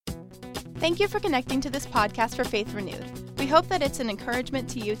Thank you for connecting to this podcast for Faith Renewed. We hope that it's an encouragement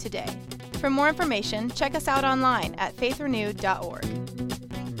to you today. For more information, check us out online at faithrenewed.org.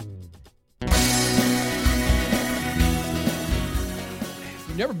 If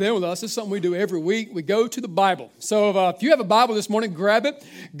you've never been with us, this is something we do every week. We go to the Bible. So if you have a Bible this morning, grab it.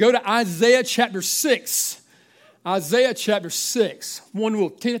 Go to Isaiah chapter 6. Isaiah chapter 6. One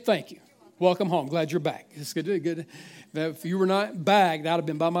will. Tina, thank you. Welcome home. Glad you're back. It's good. If you were not bagged, I'd have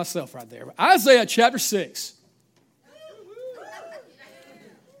been by myself right there. Isaiah chapter 6.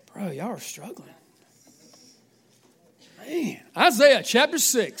 Bro, y'all are struggling. Man, Isaiah chapter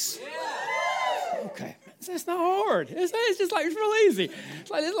 6. Okay, it's not hard. It's just like, it's real easy. It's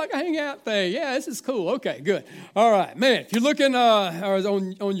like a hangout thing. Yeah, this is cool. Okay, good. All right, man, if you're looking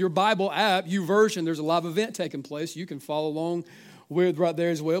on your Bible app, YouVersion, there's a live event taking place. You can follow along with right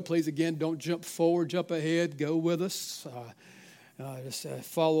there as well. Please, again, don't jump forward, jump ahead. Go with us. Just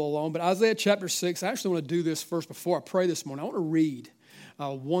follow along. But Isaiah chapter 6, I actually want to do this first before I pray this morning. I want to read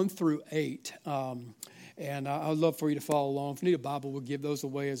 1 through 8. And I'd love for you to follow along. If you need a Bible, we'll give those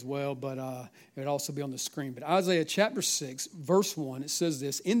away as well. But it'll also be on the screen. But Isaiah chapter 6, verse 1, it says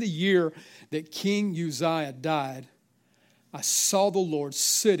this: In the year that King Uzziah died, I saw the Lord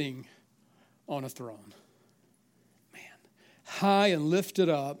sitting on a throne, high and lifted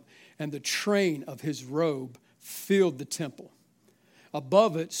up, and the train of his robe filled the temple.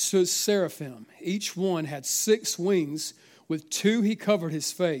 Above it stood seraphim. Each one had 6 wings. With 2 he covered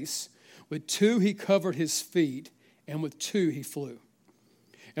his face, with 2 he covered his feet, and with 2 he flew.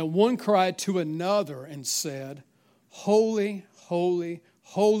 And one cried to another and said, Holy, holy,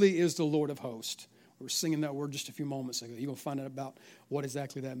 holy is the Lord of hosts. We were singing that word just a few moments ago. You're going to find out about what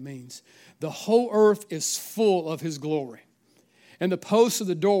exactly that means. The whole earth is full of his glory. And the posts of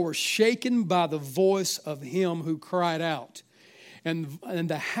the door were shaken by the voice of him who cried out. And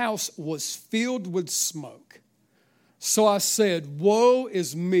the house was filled with smoke. So I said, Woe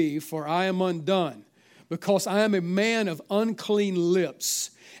is me, for I am undone, because I am a man of unclean lips,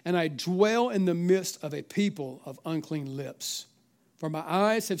 and I dwell in the midst of a people of unclean lips. For my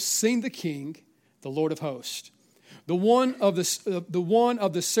eyes have seen the King, the Lord of hosts. One of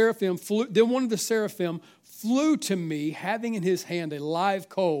the seraphim flew to me, having in his hand a live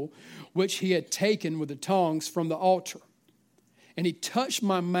coal, which he had taken with the tongs from the altar. And he touched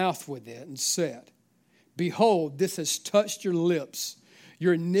my mouth with it and said, Behold, this has touched your lips.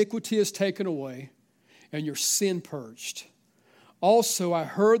 Your iniquity is taken away, and your sin purged. Also I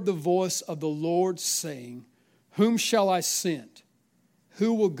heard the voice of the Lord saying, Whom shall I send?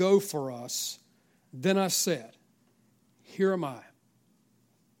 Who will go for us? Then I said, Here am I.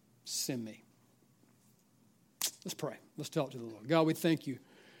 Send me. Let's pray. Let's talk to the Lord. God, we thank you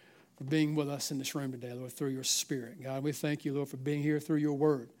for being with us in this room today, Lord, through your Spirit. God, we thank you, Lord, for being here through your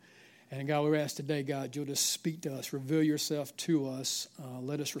word. And God, we ask today, God, you'll just speak to us, reveal yourself to us,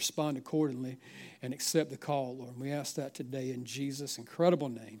 let us respond accordingly, and accept the call, Lord. We ask that today in Jesus' incredible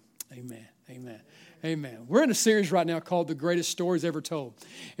name. Amen. Amen. Amen. We're in a series right now called The Greatest Stories Ever Told.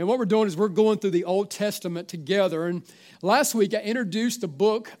 And what we're doing is we're going through the Old Testament together. And last week I introduced the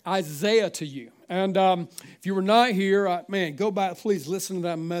book Isaiah to you. And if you were not here, go back, please listen to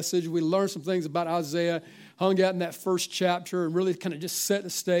that message. We learned some things about Isaiah, hung out in that first chapter, and really kind of just set the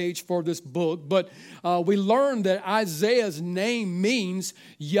stage for this book. But we learned that Isaiah's name means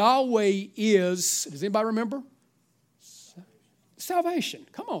Yahweh is, does anybody remember? Salvation.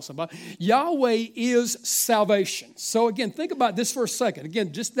 Come on, somebody. Yahweh is salvation. So again, think about this for a second.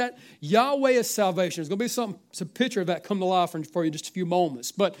 Again, just that Yahweh is salvation. There's going to be some picture of that come to life for you in just a few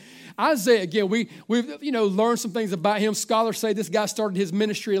moments. But Isaiah, again, we've learned some things about him. Scholars say this guy started his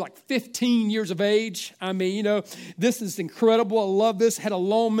ministry at like 15 years of age. I mean, this is incredible. I love this. Had a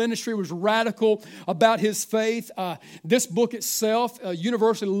long ministry, was radical about his faith. This book itself,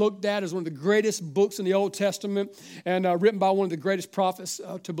 universally looked at as one of the greatest books in the Old Testament, and written by one of the greatest prophets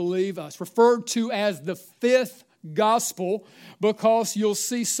to believe. It's referred to as the 5th gospel because you'll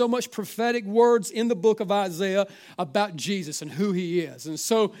see so much prophetic words in the book of Isaiah about Jesus and who he is. And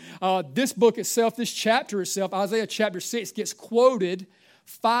so this book itself, this chapter itself, Isaiah chapter 6, gets quoted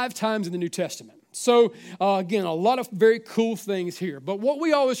 5 times in the New Testament. So, again, a lot of very cool things here. But what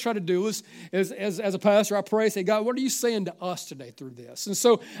we always try to do is as a pastor, I pray, say, God, what are you saying to us today through this? And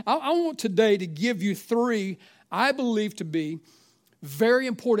so I want today to give you 3, I believe to be very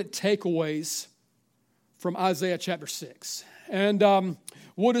important takeaways from Isaiah chapter 6. And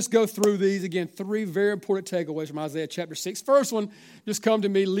we'll just go through these. Again, 3 very important takeaways from Isaiah chapter 6. First one just come to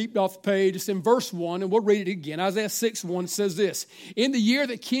me, leaped off the page. It's in verse 1, and we'll read it again. Isaiah 6:1 says this: In the year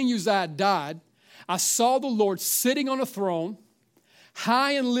that King Uzziah died, I saw the Lord sitting on a throne,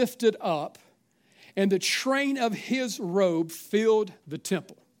 high and lifted up, and the train of his robe filled the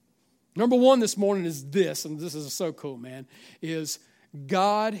temple. Number one this morning is this, and this is so cool, man, is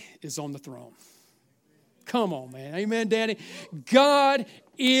God is on the throne. Come on, man. Amen, Danny? God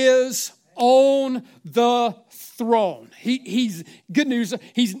is on the throne. He's good news.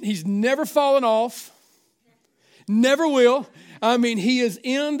 He's never fallen off. Never will. I mean, he is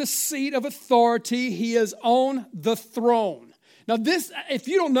in the seat of authority. He is on the throne. Now this, if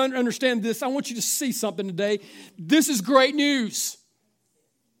you don't understand this, I want you to see something today. This is great news.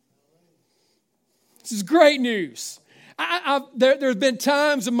 This is great news. There have been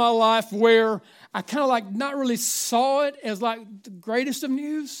times in my life where I kind of like not really saw it as like the greatest of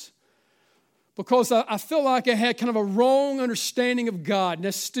news, because I feel like I had kind of a wrong understanding of God. And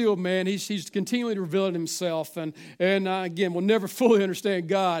that's still, man, he's continually revealing himself. And again, we'll never fully understand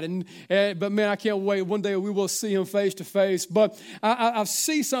God. But man, I can't wait. One day we will see him face to face. But I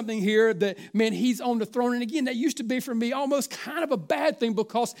see something here that, man, he's on the throne. And again, that used to be for me almost kind of a bad thing,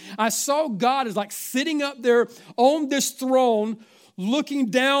 because I saw God as like sitting up there on this throne,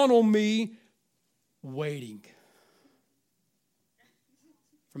 looking down on me, waiting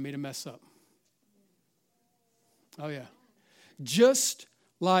for me to mess up. Oh, yeah. Just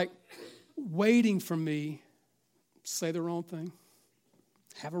like waiting for me, say the wrong thing,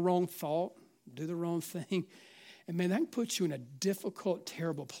 have a wrong thought, do the wrong thing. And man, that can put you in a difficult,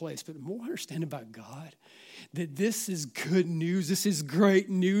 terrible place. But the more I understand about God, that this is good news. This is great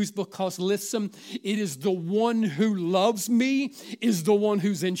news, because listen, it is the one who loves me is the one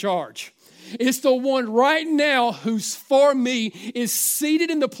who's in charge. It's the one right now who's for me, is seated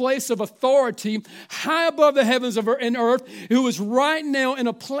in the place of authority high above the heavens and earth, who is right now in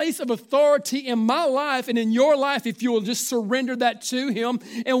a place of authority in my life and in your life, if you will just surrender that to him.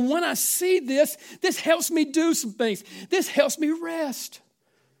 And when I see this, this helps me do some things. This helps me rest.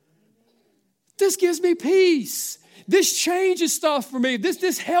 This gives me peace. This changes stuff for me.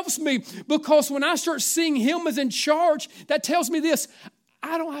 This helps me, because when I start seeing him as in charge, that tells me this: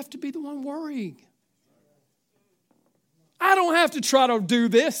 I don't have to be the one worrying. I don't have to try to do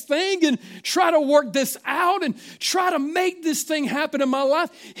this thing and try to work this out and try to make this thing happen in my life.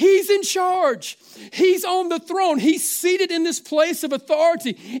 He's in charge. He's on the throne. He's seated in this place of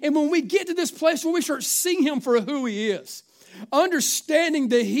authority. And when we get to this place where we start seeing him for who he is, understanding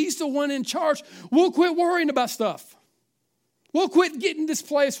that he's the one in charge, we'll quit worrying about stuff. We'll quit getting this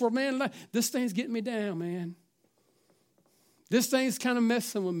place where, man, this thing's getting me down, man. This thing's kind of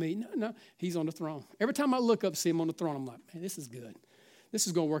messing with me. No, he's on the throne. Every time I look up, see him on the throne, I'm like, man, this is good. This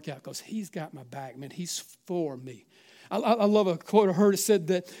is going to work out, because he's got my back, man. He's for me. I love a quote I heard. It said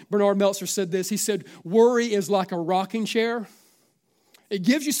that Bernard Meltzer said this. He said, worry is like a rocking chair. It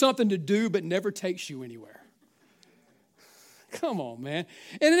gives you something to do, but never takes you anywhere. Come on, man.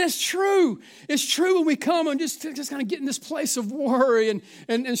 And it's true. It's true when we come and just kind of get in this place of worry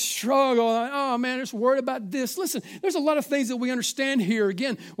and struggle. Oh, man, I'm just worried about this. Listen, there's a lot of things that we understand here.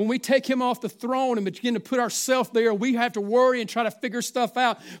 Again, when we take him off the throne and begin to put ourselves there, we have to worry and try to figure stuff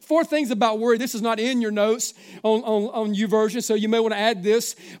out. 4 things about worry. This is not in your notes on YouVersion, so you may want to add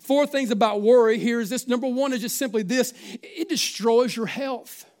this. 4 things about worry. Here is this. Number 1 is just simply this: it destroys your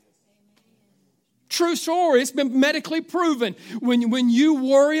health. True story. It's been medically proven. When you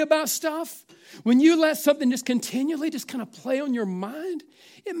worry about stuff, when you let something just continually just kind of play on your mind,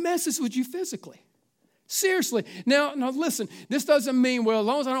 it messes with you physically. Seriously. Now listen, this doesn't mean, well, as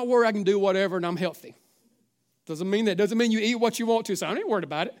long as I don't worry, I can do whatever and I'm healthy. Doesn't mean that. Doesn't mean you eat what you want to, so I ain't worried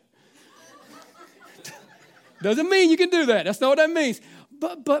about it. Doesn't mean you can do that. That's not what that means.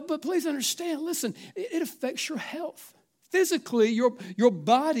 But please understand, listen, it affects your health. Physically, your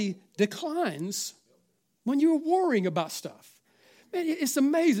body declines when you're worrying about stuff. Man, it's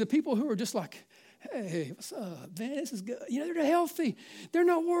amazing. The people who are just like, hey, what's up, man? This is good. They're healthy. They're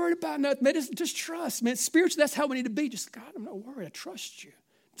not worried about nothing. Man, just trust, man. Spiritually, that's how we need to be. Just, God, I'm not worried. I trust you.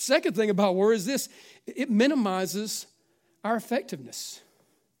 Second thing about worry is this: it minimizes our effectiveness.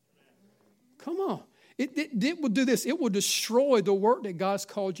 Come on. It will do this. It will destroy the work that God's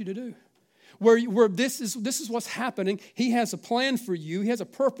called you to do. Where this is what's happening. He has a plan for you. He has a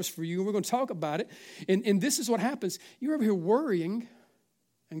purpose for you. And we're going to talk about it. And this is what happens. You're over here worrying,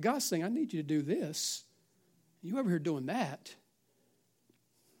 and God's saying, I need you to do this. You over here doing that.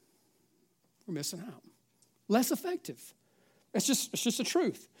 We're missing out. Less effective. It's just the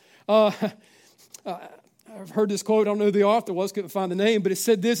truth. I've heard this quote. I don't know who the author was. Couldn't find the name. But it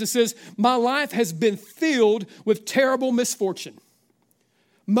said this. It says, my life has been filled with terrible misfortune,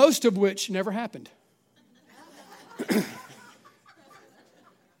 most of which never happened.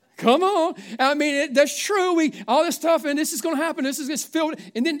 Come on. I mean, that's true. All this stuff, and this is going to happen. This is just filled.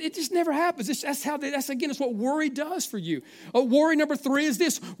 And then it just never happens. That's what worry does for you. Worry number 3 is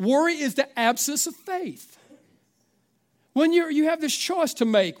this. Worry is the absence of faith. When you have this choice to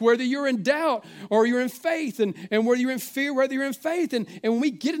make, whether you're in doubt or you're in faith, and whether you're in fear, whether you're in faith. And when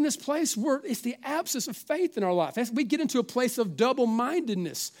we get in this place where it's the absence of faith in our life, we get into a place of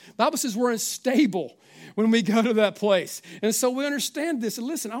double-mindedness. The Bible says we're unstable when we go to that place. And so we understand this. And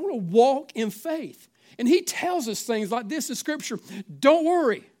listen, I want to walk in faith. And he tells us things like this in Scripture. Don't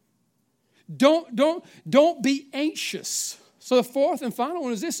worry. Don't be anxious. So the 4th and final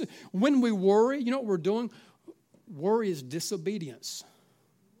one is this. When we worry, you know what we're doing? Worry is disobedience.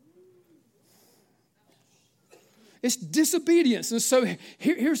 It's disobedience. And so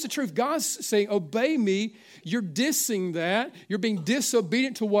here's the truth. God's saying, obey me. You're dissing that. You're being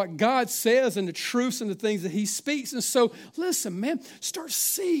disobedient to what God says and the truths and the things that he speaks. And so, listen, man, start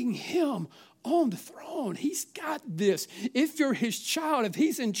seeing him on the throne. He's got this. If you're his child, if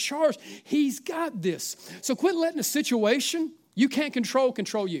he's in charge, he's got this. So quit letting a situation you can't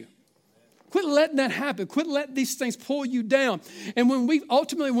control you. Quit letting that happen. Quit letting these things pull you down. And when we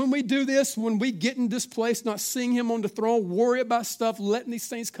do this, when we get in this place, not seeing him on the throne, worry about stuff, letting these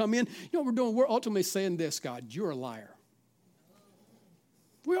things come in, you know what we're doing? We're ultimately saying this, God, you're a liar.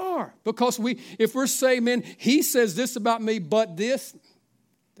 We are. Because if we're saying, man, he says this about me, but this,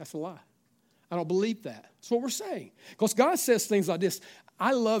 that's a lie. I don't believe that. That's what we're saying. Because God says things like this.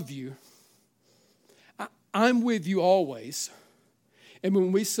 I love you. I'm with you always. And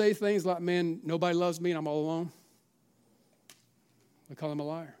when we say things like, man, nobody loves me and I'm all alone, we call him a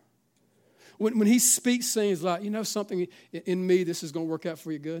liar. When he speaks things like, you know something in me, this is going to work out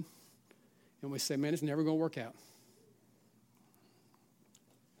for you good. And we say, man, it's never going to work out.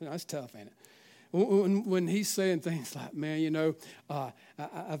 You know, that's tough, ain't it? When he's saying things like, man, you know, I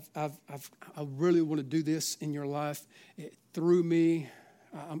really want to do this in your life. Through me,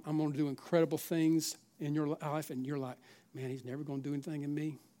 I'm going to do incredible things in your life. And you're like, man, he's never going to do anything in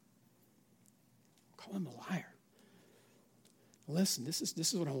me. Call him a liar. Listen, this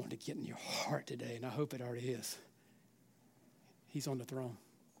is what I want to get in your heart today, and I hope it already is. He's on the throne.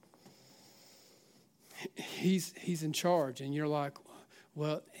 He's in charge, and you're like,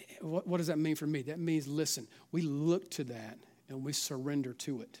 well, what does that mean for me? That means, listen, we look to that, and we surrender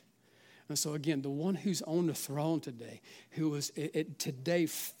to it. And so, again, the one who's on the throne today, who is today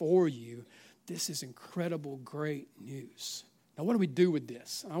for you, this is incredible, great news. Now, what do we do with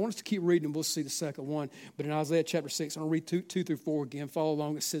this? I want us to keep reading, and we'll see the second one. But in Isaiah chapter 6, I'm going to read 2 through 4 again. Follow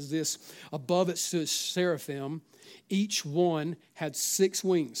along. It says this. Above it stood seraphim. Each one had 6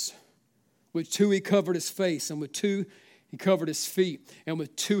 wings. With 2 he covered his face, and with 2 he covered his feet, and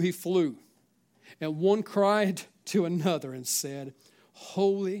with 2 he flew. And one cried to another and said,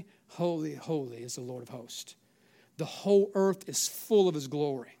 Holy, holy, holy is the Lord of hosts. The whole earth is full of his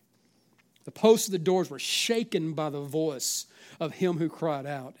glory. The posts of the doors were shaken by the voice of him who cried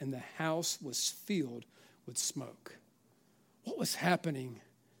out, and the house was filled with smoke. What was happening?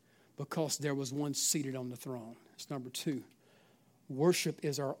 Because there was one seated on the throne. It's number 2. Worship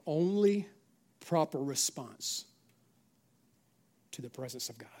is our only proper response to the presence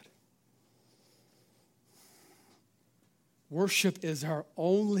of God. Worship is our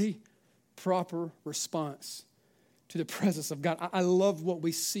only proper response to the presence of God. I love what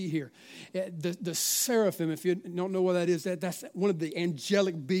we see here. The seraphim, if you don't know what that is, that's one of the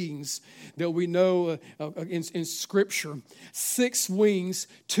angelic beings that we know in Scripture. 6 wings,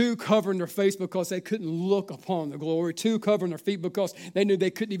 2 covering their face because they couldn't look upon the glory, 2 covering their feet because they knew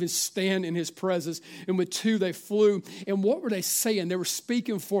they couldn't even stand in his presence, and with 2 they flew. And what were they saying? They were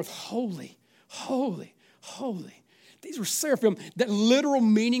speaking forth, holy, holy, holy. These were seraphim. The literal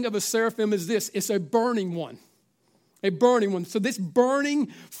meaning of a seraphim is this. It's a burning one. A burning one. So this burning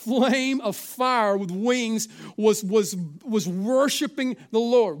flame of fire with wings was worshiping the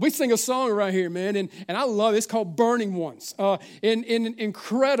Lord. We sing a song right here, man, and I love it. It's called Burning Ones. And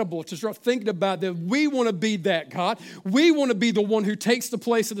incredible to start thinking about that. We want to be that, God. We want to be the one who takes the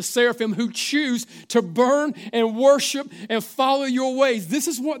place of the seraphim who choose to burn and worship and follow your ways. This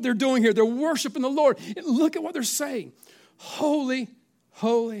is what they're doing here. They're worshiping the Lord. And look at what they're saying. Holy,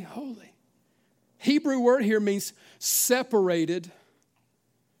 holy, holy. Hebrew word here means separated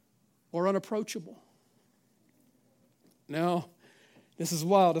or unapproachable. Now, this is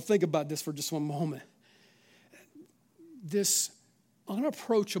wild to think about this for just one moment. This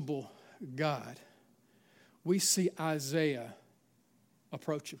unapproachable God, we see Isaiah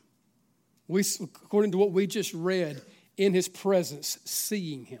approach him. We, according to what we just read, in his presence,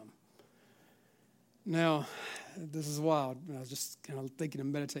 seeing him. Now, This is wild. I was just kind of thinking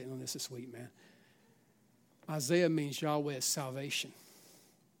and meditating on this week, man. Isaiah means Yahweh is salvation.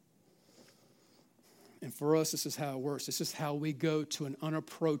 And for us, this is how it works. This is how we go to an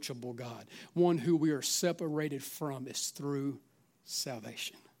unapproachable God. One who we are separated from is through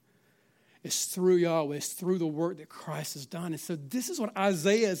salvation. It's through Yahweh. It's through the work that Christ has done. And so this is what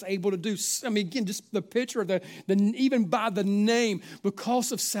Isaiah is able to do. I mean, again, just the picture of even by the name,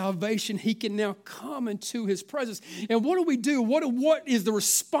 because of salvation, he can now come into his presence. And what do? What is the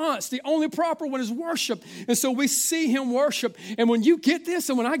response? The only proper one is worship. And so we see him worship. And when you get this,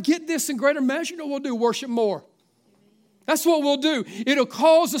 and when I get this in greater measure, you know what we'll do? Worship more. That's what we'll do. It'll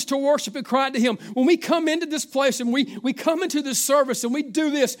cause us to worship and cry to him. When we come into this place and we come into this service and we do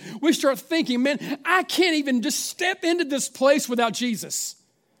this, we start thinking, man, I can't even just step into this place without Jesus.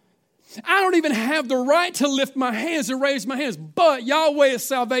 I don't even have the right to lift my hands and raise my hands, but Yahweh is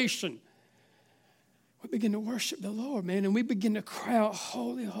salvation. We begin to worship the Lord, man, and we begin to cry out,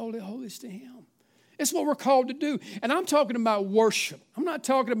 holy, holy, holy is to him. It's what we're called to do. And I'm talking about worship. I'm not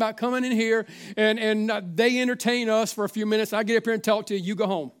talking about coming in here and they entertain us for a few minutes. I get up here and talk to you. You go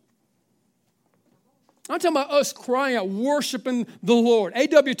home. I'm talking about us crying out, worshiping the Lord.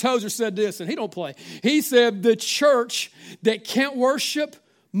 A.W. Tozer said this, and he don't play. He said, the church that can't worship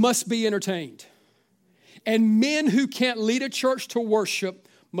must be entertained. And men who can't lead a church to worship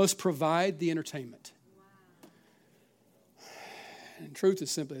must provide the entertainment. And truth is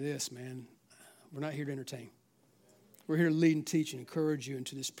simply this, man. We're not here to entertain. We're here to lead and teach and encourage you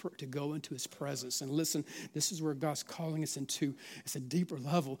to go into his presence. And listen, this is where God's calling us into. It's a deeper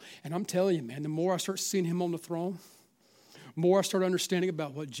level. And I'm telling you, man, the more I start seeing him on the throne, the more I start understanding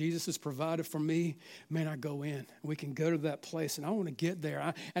about what Jesus has provided for me, man, I go in. We can go to that place, and I want to get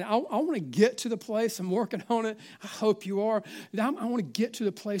there. I want to get to the place. I'm working on it. I hope you are. I want to get to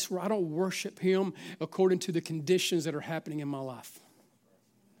the place where I don't worship him according to the conditions that are happening in my life.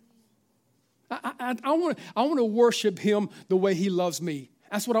 I want to worship him the way he loves me.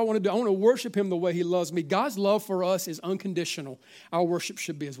 That's what I want to do. I want to worship him the way he loves me. God's love for us is unconditional. Our worship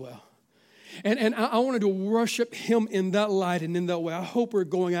should be as well. And I wanted to worship him in that light and in that way. I hope we're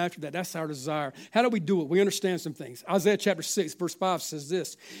going after that. That's our desire. How do we do it? We understand some things. Isaiah chapter 6, verse 5 says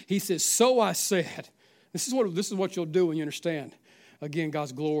this. He says, so I said. This is what you'll do when you understand, again,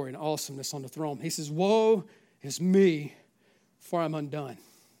 God's glory and awesomeness on the throne. He says, woe is me, for I'm undone.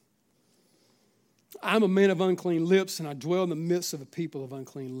 I'm a man of unclean lips, and I dwell in the midst of a people of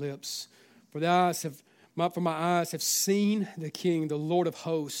unclean lips. For my eyes have seen the King, the Lord of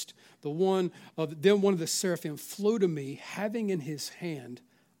hosts. Then one of the seraphim flew to me, having in his hand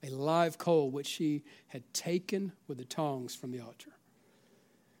a live coal, which he had taken with the tongs from the altar.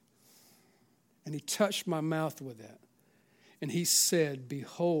 And he touched my mouth with it. And he said,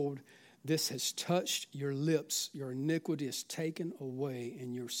 behold, this has touched your lips. Your iniquity is taken away,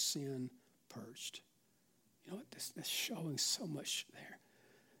 and your sin purged. You know what? That's showing so much there.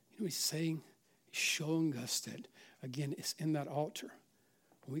 You know what he's saying? He's showing us that, again, it's in that altar.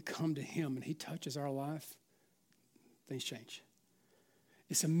 When we come to him and he touches our life, things change.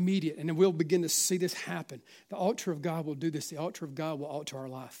 It's immediate, and then we'll begin to see this happen. The altar of God will do this. The altar of God will alter our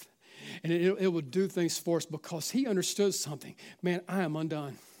life. And it will do things for us because he understood something. Man, I am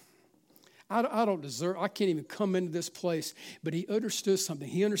undone. I don't deserve, I can't even come into this place. But he understood something.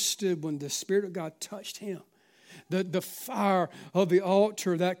 He understood when the Spirit of God touched him. The fire of the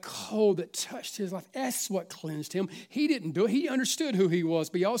altar, that coal that touched his life, that's what cleansed him. He didn't do it. He understood who he was,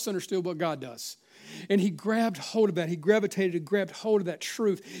 but he also understood what God does. And he grabbed hold of that. He gravitated and grabbed hold of that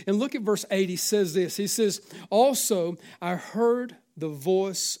truth. And look at verse 8. He says this. He says, also, I heard the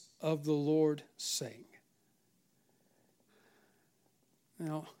voice of the Lord saying.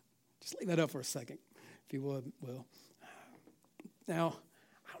 Now, just leave that up for a second, if you would, Will. Now,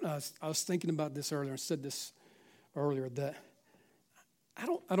 I don't know. I was thinking about this earlier. I said this earlier that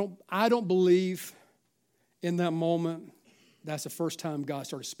I don't believe in that moment that's the first time God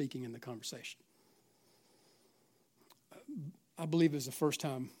started speaking in the conversation. I believe it was the first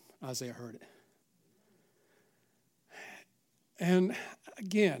time Isaiah heard it. And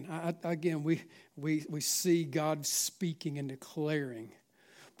again, we see God speaking and declaring,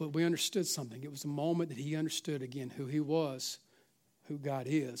 but we understood something. It was the moment that he understood again who he was, who God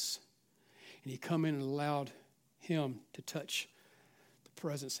is, and he come in and allowed him to touch the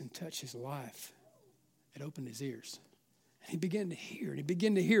presence and touch his life. It opened his ears. And he began to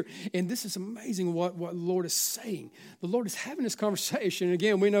hear. And this is amazing what the Lord is saying. The Lord is having this conversation. And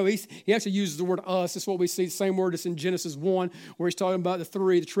again, we know he actually uses the word us. That's what we see, the same word that's in Genesis 1, where he's talking about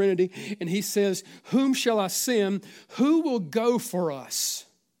the Trinity. And he says, whom shall I send? Who will go for us?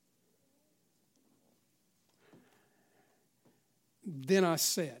 Then I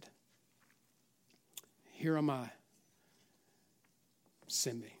said, here am I.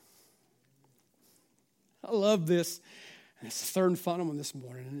 Send me. I love this. And it's the third and final one this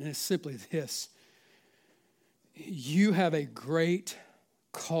morning. And it's simply this. You have a great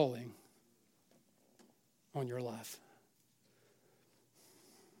calling on your life.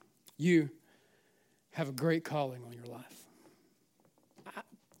 You have a great calling on your life.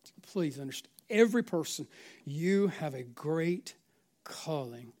 Please understand. Every person, you have a great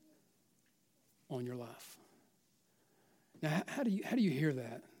calling on your life. Now, how do you hear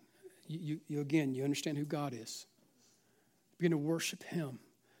that? You understand who God is. Begin to worship Him.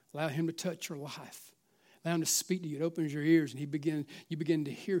 Allow Him to touch your life. Allow Him to speak to you. It opens your ears, and you begin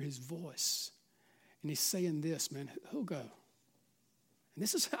to hear His voice. And He's saying this, man, who'll go? And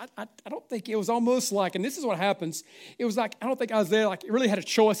this is, I don't think it was almost like, and this is what happens. It was like, I don't think Isaiah really had a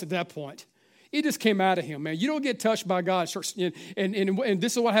choice at that point. It just came out of him, man. You don't get touched by God. And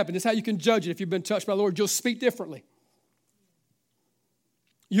this is what happened. This is how you can judge it. If you've been touched by the Lord, you'll speak differently.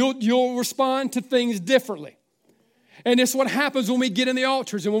 You'll respond to things differently. And it's what happens when we get in the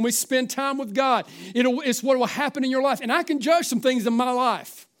altars and when we spend time with God. It's what will happen in your life. And I can judge some things in my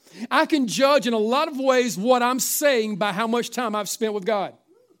life. I can judge in a lot of ways what I'm saying by how much time I've spent with God.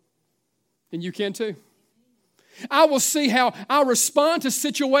 And you can too. I will see how I respond to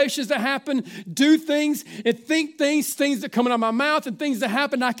situations that happen, do things, and think things that come out of my mouth and things that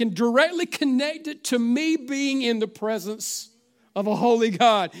happen. I can directly connect it to me being in the presence of a holy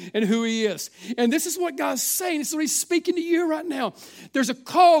God and who He is. And this is what God's saying. This is what He's speaking to you right now. There's a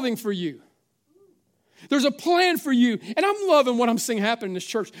calling for you. There's a plan for you. And I'm loving what I'm seeing happen in this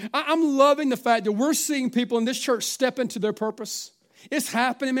church. I'm loving the fact that we're seeing people in this church step into their purpose. It's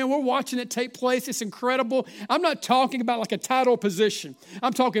happening, man. We're watching it take place. It's incredible. I'm not talking about like a title position.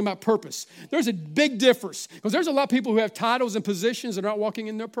 I'm talking about purpose. There's a big difference because there's a lot of people who have titles and positions that are not walking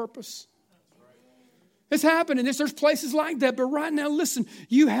in their purpose. It's happening. There's places like that. But right now, listen,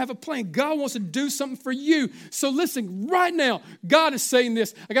 you have a plan. God wants to do something for you. So listen, right now, God is saying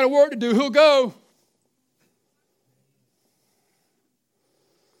this. I got a work to do. Who'll go?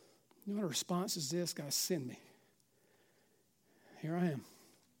 You know what a response is this? God, send me. Here I am.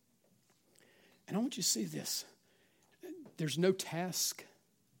 And I want you to see this. There's no task,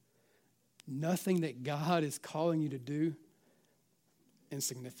 nothing that God is calling you to do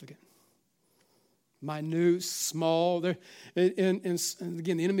insignificant. Minute, small. And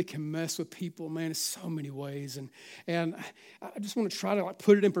again, the enemy can mess with people, man, in so many ways. And I just want to try to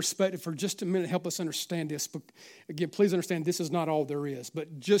put it in perspective for just a minute, help us understand this. But again, please understand this is not all there is.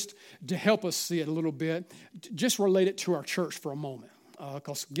 But just to help us see it a little bit, just relate it to our church for a moment.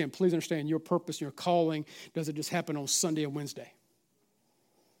 Because again, please understand your purpose, your calling doesn't just happen on Sunday and Wednesday.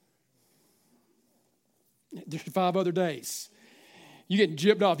 There's 5 other days. You get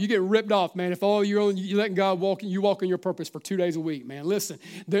gypped off. You get ripped off, man. If all you're letting God walk, you walk in your purpose for 2 days a week, man. Listen,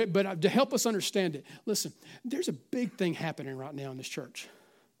 but to help us understand it, listen, there's a big thing happening right now in this church.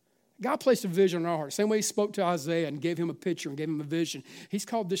 God placed a vision in our heart. Same way He spoke to Isaiah and gave him a picture and gave him a vision. He's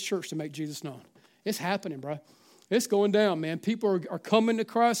called this church to make Jesus known. It's happening, bro. It's going down, man. People are coming to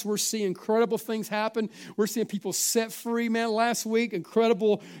Christ. We're seeing incredible things happen. We're seeing people set free, man. Last week,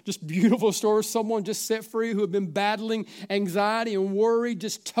 incredible, just beautiful stories. Someone just set free who had been battling anxiety and worry,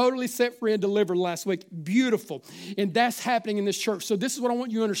 just totally set free and delivered last week. Beautiful. And that's happening in this church. So this is what I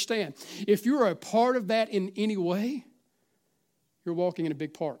want you to understand. If you're a part of that in any way, you're walking in a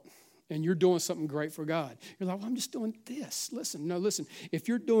big part. And you're doing something great for God. You're like, well, I'm just doing this. Listen. If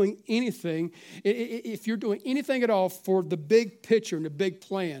you're doing anything at all for the big picture and the big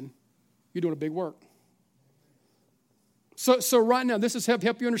plan, you're doing a big work. So right now, this is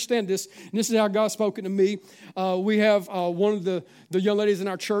help you understand this. And this is how God's spoken to me. We have one of the young ladies in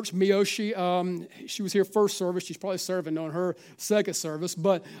our church, Miyoshi. She was here first service. She's probably serving on her second service.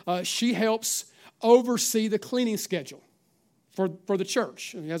 But she helps oversee the cleaning schedule for the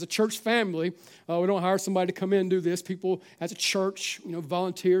church. As a church family, we don't hire somebody to come in and do this. People as a church,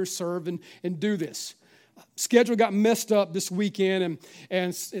 volunteer, serve, and do this. Schedule got messed up this weekend,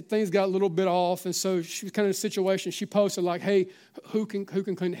 and things got a little bit off, and so she was kind of in a situation. She posted like, "Hey, who can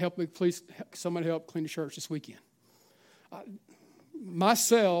clean? Help me, please. Somebody help clean the church this weekend."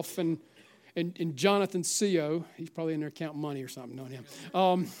 Myself and Jonathan Co. He's probably in there counting money or something, knowing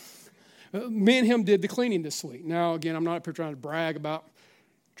him. Me and him did the cleaning this week. Now, again, I'm not up here trying to brag about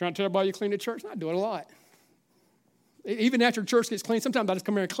trying to tell everybody you clean the church. I do it a lot. Even after church gets clean, sometimes I just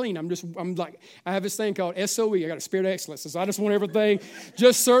come here and clean. I'm like, I have this thing called SOE. I got a spirit of excellence. So I just want everything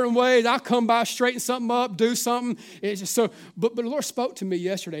just certain ways. I come by, straighten something up, do something. It's just so. But the Lord spoke to me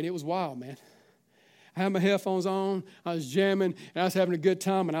yesterday, and it was wild, man. I had my headphones on, I was jamming, and I was having a good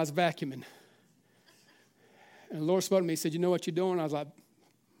time, and I was vacuuming. And the Lord spoke to me, he said, you know what you're doing? I was like,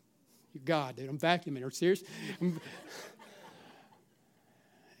 you're God, dude, I'm vacuuming. Are you serious?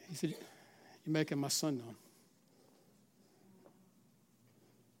 He said, you're making my sun numb.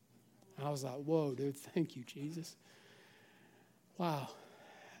 I was like, whoa, dude, thank you, Jesus. Wow.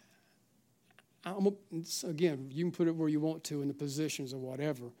 Again, you can put it where you want to in the positions or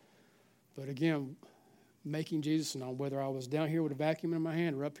whatever. But again, making Jesus known, whether I was down here with a vacuum in my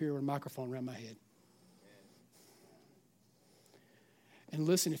hand or up here with a microphone around my head. And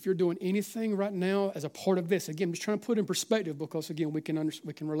listen, if you're doing anything right now as a part of this, again, I'm just trying to put it in perspective because, again, we can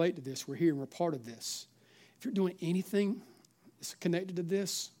relate to this. We're here and we're part of this. If you're doing anything that's connected to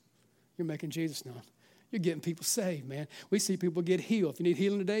this, you're making Jesus known. You're getting people saved, man. We see people get healed. If you need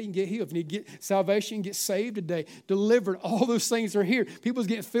healing today, you can get healed. If you need to get salvation, you can get saved today. Delivered. All those things are here. People's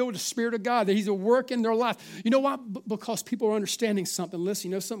getting filled with the Spirit of God. That He's at work in their life. You know why? Because people are understanding something.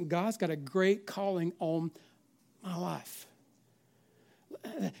 Listen, you know something? God's got a great calling on my life.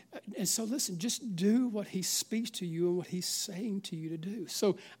 And so listen, just do what He speaks to you and what He's saying to you to do.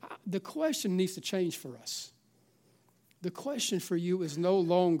 So the question needs to change for us. The question for you is no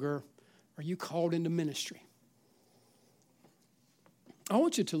longer, are you called into ministry? I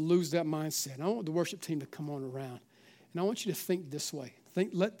want you to lose that mindset. I want the worship team to come on around. And I want you to think this way.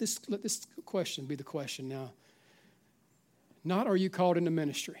 Let this question be the question now. Not are you called into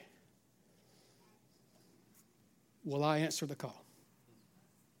ministry? Will I answer the call?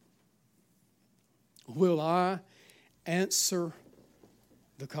 Will I answer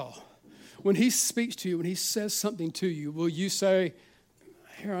the call? When He speaks to you, when He says something to you, will you say,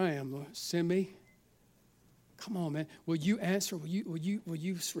 here I am, Lord, send me? Come on, man. Will you answer? Will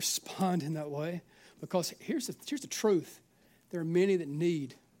you respond in that way? Because here's the truth. There are many that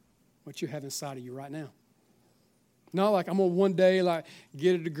need what you have inside of you right now. Not like I'm going to one day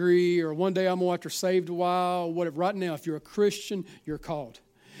get a degree or one day I'm going to after saved a while or whatever. Right now, if you're a Christian, you're called.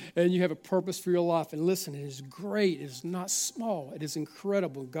 And you have a purpose for your life. And listen, it is great. It is not small. It is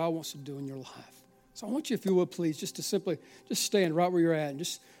incredible. God wants to do in your life. So I want you, if you would, please, just to simply just stand right where you're at and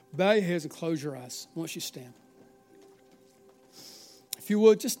just bow your heads and close your eyes once you stand. If you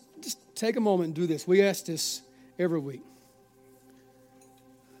would, just take a moment and do this. We ask this every week.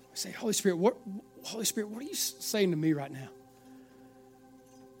 We say, Holy Spirit, what are you saying to me right now?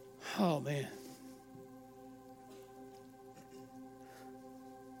 Oh, man.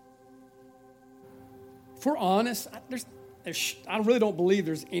 If we're honest, I really don't believe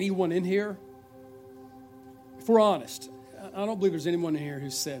there's anyone in here. If we're honest, I don't believe there's anyone in here who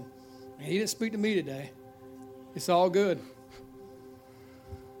said, He didn't speak to me today. It's all good.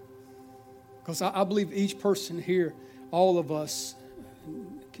 Because I believe each person here, all of us,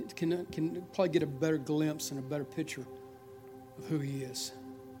 can probably get a better glimpse and a better picture of who He is.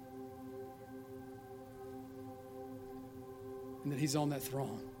 And that He's on that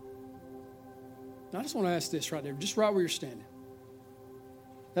throne. Now, I just want to ask this right there, just right where you're standing.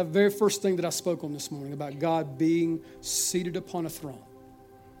 That very first thing that I spoke on this morning about God being seated upon a throne.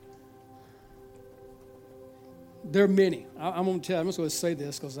 There are many. I'm just going to say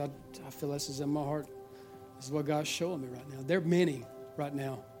this because I feel this is in my heart. This is what God's showing me right now. There are many right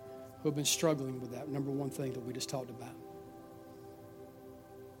now who have been struggling with that number one thing that we just talked about.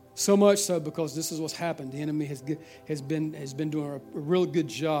 So much so because this is what's happened. The enemy has been doing a real good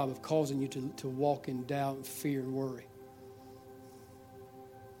job of causing you to walk in doubt and fear and worry.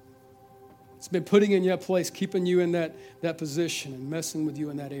 It's been putting in your place, keeping you in that position and messing with you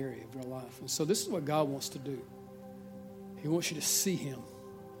in that area of your life. And so this is what God wants to do. He wants you to see Him.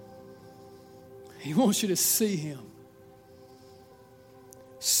 He wants you to see Him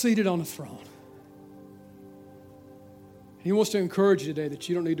seated on the throne. He wants to encourage you today that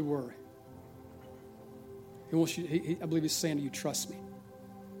you don't need to worry. He wants you. I believe He's saying to you, trust me.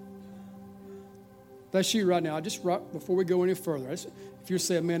 That's you right now. Before we go any further, if you're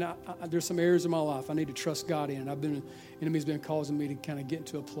saying, man, there's some areas of my life I need to trust God in, the enemy's been causing me to kind of get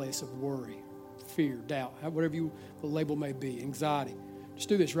into a place of worry, fear, doubt, whatever the label may be, anxiety. Just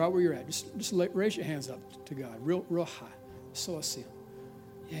do this right where you're at. Just raise your hands up to God, real high, so I see them.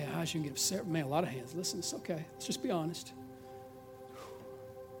 Yeah, high as you can get upset. Man, a lot of hands. Listen, it's okay. Let's just be honest.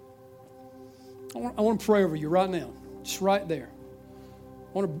 I want to pray over you right now, just right there.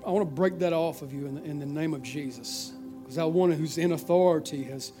 I want to break that off of you in the name of Jesus, because that one who's in authority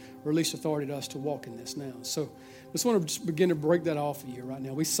has released authority to us to walk in this now. So I just want to just begin to break that off of you right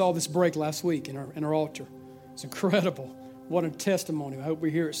now. We saw this break last week in our altar. It's incredible. What a testimony. I hope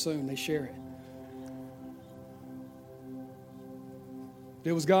we hear it soon. They share it.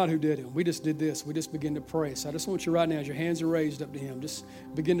 It was God who did it. We just did this. We just begin to pray. So I just want you right now, as your hands are raised up to him, just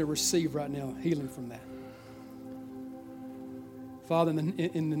begin to receive right now healing from that. Father,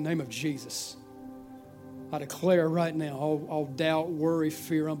 in the name of Jesus, I declare right now all doubt, worry,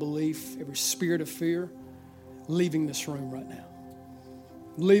 fear, unbelief, every spirit of fear, leaving this room right now.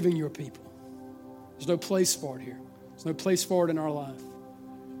 Leaving your people. There's no place for it here. There's no place for it in our life.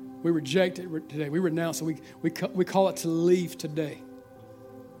 We reject it today. We renounce it. We call it to leave today.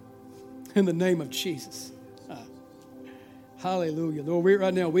 In the name of Jesus. Hallelujah. Lord,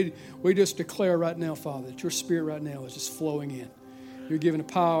 right now, we just declare right now, Father, that your spirit right now is just flowing in. You're giving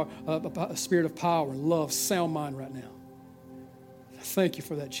a spirit of power and love, sound mind right now. Thank you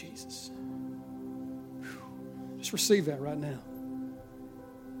for that, Jesus. Just receive that right now.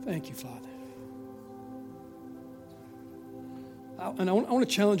 Thank you, Father. And I want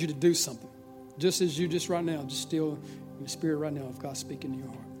to challenge you to do something. Just as you just right now, just still in the spirit right now of God speaking to your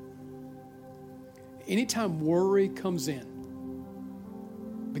heart. Anytime worry comes in,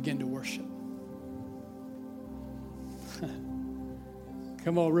 begin to worship.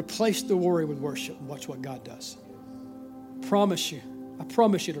 Come on, replace the worry with worship and watch what God does. I promise you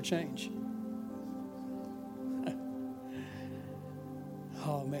it'll change.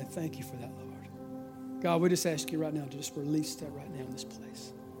 Oh, man, thank you for that, Lord. God, we just ask you right now to just release that right now in this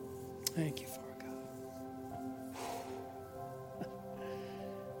place. Thank you for it, God.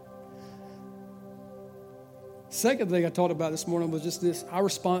 Second thing I talked about this morning was just this, our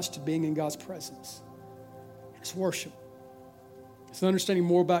response to being in God's presence. It's worship. It's understanding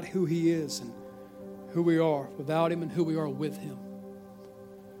more about who he is and who we are without him and who we are with him.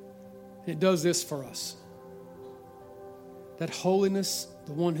 It does this for us. That holiness,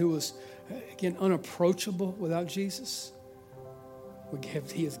 the one who was, again, unapproachable without Jesus,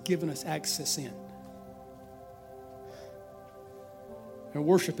 he has given us access in. And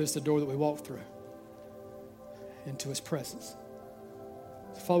worship is the door that we walk through into his presence.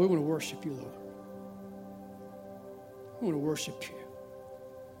 So, Father, we want to worship you, Lord. We want to worship you.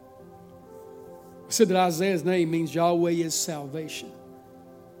 We said that Isaiah's name means Yahweh is salvation.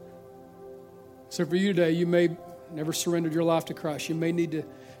 So for you today, you may never surrendered your life to Christ. You may need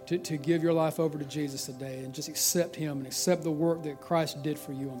to give your life over to Jesus today and just accept him and accept the work that Christ did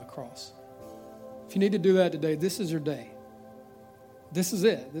for you on the cross. If you need to do that today, this is your day. This is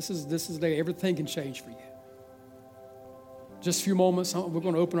it. This is the day. Everything can change for you. Just a few moments, we're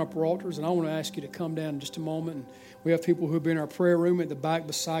going to open up our altars, and I want to ask you to come down in just a moment. And we have people who have been in our prayer room at the back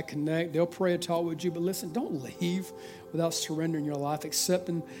beside Connect. They'll pray and talk with you, but listen, don't leave without surrendering your life,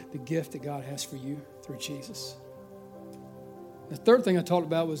 accepting the gift that God has for you through Jesus. The third thing I talked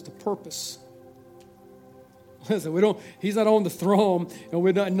about was the purpose. Listen, he's not on the throne, and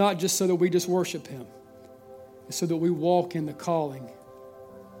we're not just so that we just worship him. It's so that we walk in the calling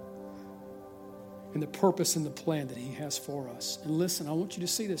and the purpose and the plan that he has for us. And listen, I want you to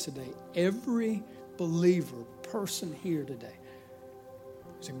see this today. Every believer, person here today,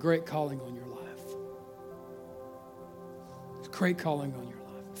 there's a great calling on your life. There's a great calling on your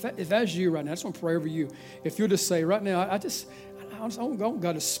life. If that's you right now, I just want to pray over you. If you'll just say, right now, I want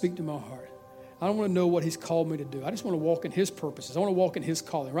God to speak to my heart. I don't want to know what he's called me to do. I just want to walk in his purposes. I want to walk in his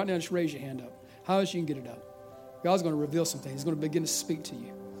calling. Right now, just raise your hand up. How else you can get it up? God's going to reveal something. He's going to begin to speak to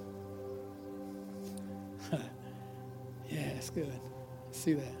you. Yeah, it's good.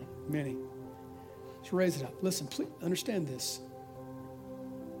 See that? Many. Just raise it up. Listen, please understand this.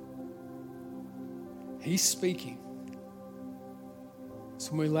 He's speaking.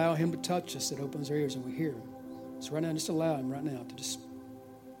 So when we allow him to touch us, it opens our ears and we hear him. So right now, just allow him right now to just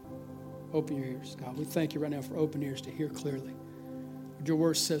open your ears. God, we thank you right now for open ears to hear clearly. What your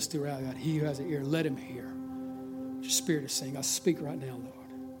word says throughout, God, he who has an ear, let him hear. Your spirit is saying, I speak right now,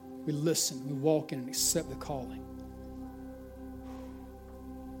 Lord. We listen, we walk in and accept the calling.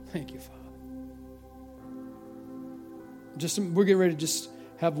 Thank you, Father. We're getting ready to just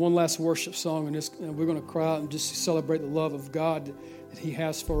have one last worship song, and we're going to cry out and just celebrate the love of God that he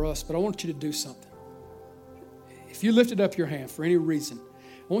has for us. But I want you to do something. If you lifted up your hand for any reason,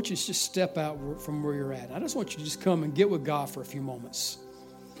 I want you to just step out from where you're at. I just want you to just come and get with God for a few moments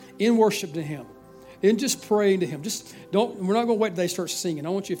in worship to him. And just praying to him. We're not going to wait till they start singing. I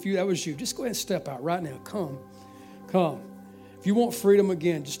want you, that was you, just go ahead and step out right now. Come. If you want freedom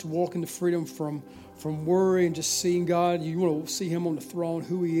again, just to walk into freedom from worry and just seeing God, you want to see him on the throne,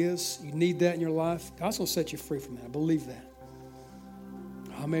 who he is. You need that in your life. God's going to set you free from that. I believe that.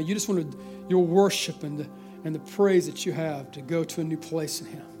 Oh, man, you just want your worship and the praise that you have to go to a new place in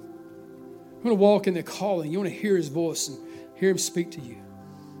him. You want to walk in the calling. You want to hear his voice and hear him speak to you.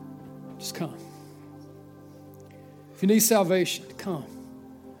 Just come. If you need salvation, come.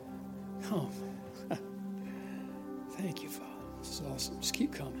 Oh, thank you, Father. This is awesome. Just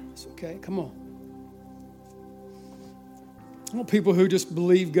keep coming. It's okay. Come on. I want people who just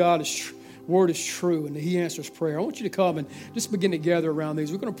believe God's word is true and that he answers prayer. I want you to come and just begin to gather around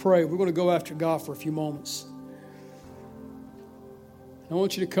these. We're going to pray. We're going to go after God for a few moments. I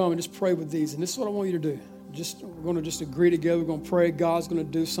want you to come and just pray with these. And this is what I want you to do. We're going to just agree together. We're going to pray. God's going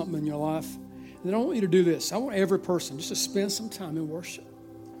to do something in your life. And then I want you to do this. I want every person just to spend some time in worship.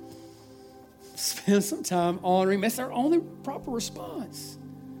 Spend some time honoring him. That's our only proper response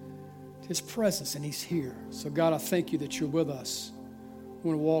to his presence, and he's here. So, God, I thank you that you're with us. I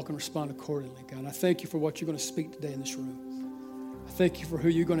want to walk and respond accordingly, God. I thank you for what you're going to speak today in this room. I thank you for who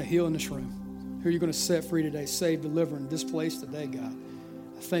you're going to heal in this room, who you're going to set free today, save, deliver in this place today, God.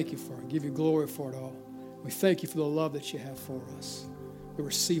 I thank you for it. Give you glory for it all. We thank you for the love that you have for us. We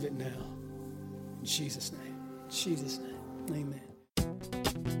receive it now. In Jesus' name. In Jesus' name. Amen.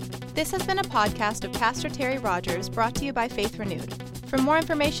 This has been a podcast of Pastor Terry Rogers, brought to you by Faith Renewed. For more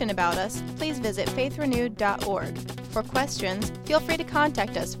information about us, please visit faithrenewed.org. For questions, feel free to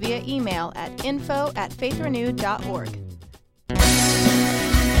contact us via email at info@faithrenewed.org.